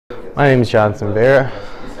My name is Jonathan Vera.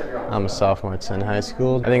 I'm a sophomore at Senn High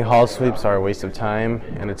School. I think hall sweeps are a waste of time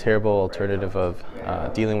and a terrible alternative of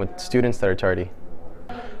dealing with students that are tardy.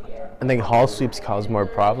 I think hall sweeps cause more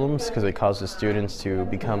problems because it causes students to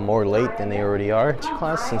become more late than they already are to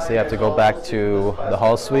class, since they have to go back to the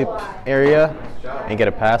hall sweep area and get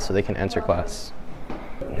a pass so they can enter class.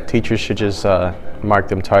 Teachers should just mark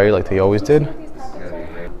them tardy like they always did.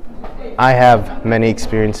 I have many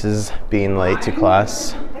experiences being late to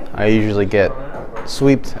class. I usually get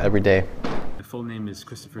sweeped every day. My full name is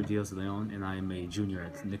Christopher Diaz-Leon, and I am a junior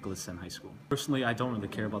at Nicholas Senn High School. Personally, I don't really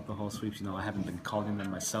care about the hall sweeps. I haven't been called in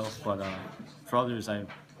them myself, but for others, I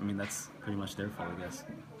mean, that's pretty much their fault, I guess.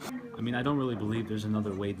 I don't really believe there's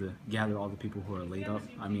another way to gather all the people who are laid up.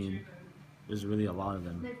 There's really a lot of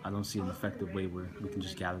them. I don't see an effective way where we can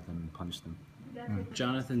just gather them and punish them.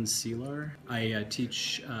 Jonathan Seelar. I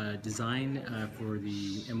teach design for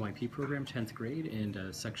the MYP program, 10th grade, and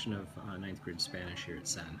a section of 9th grade Spanish here at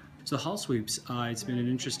Senn. So the hall sweeps, it's been an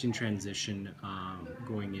interesting transition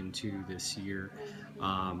going into this year.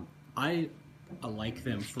 I like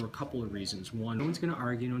them for a couple of reasons. One, no one's going to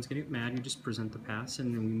argue, no one's going to get mad, you just present the pass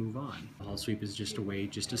and then we move on. The hall sweep is just a way,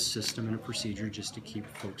 just a system and a procedure just to keep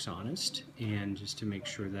folks honest and just to make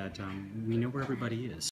sure that we know where everybody is.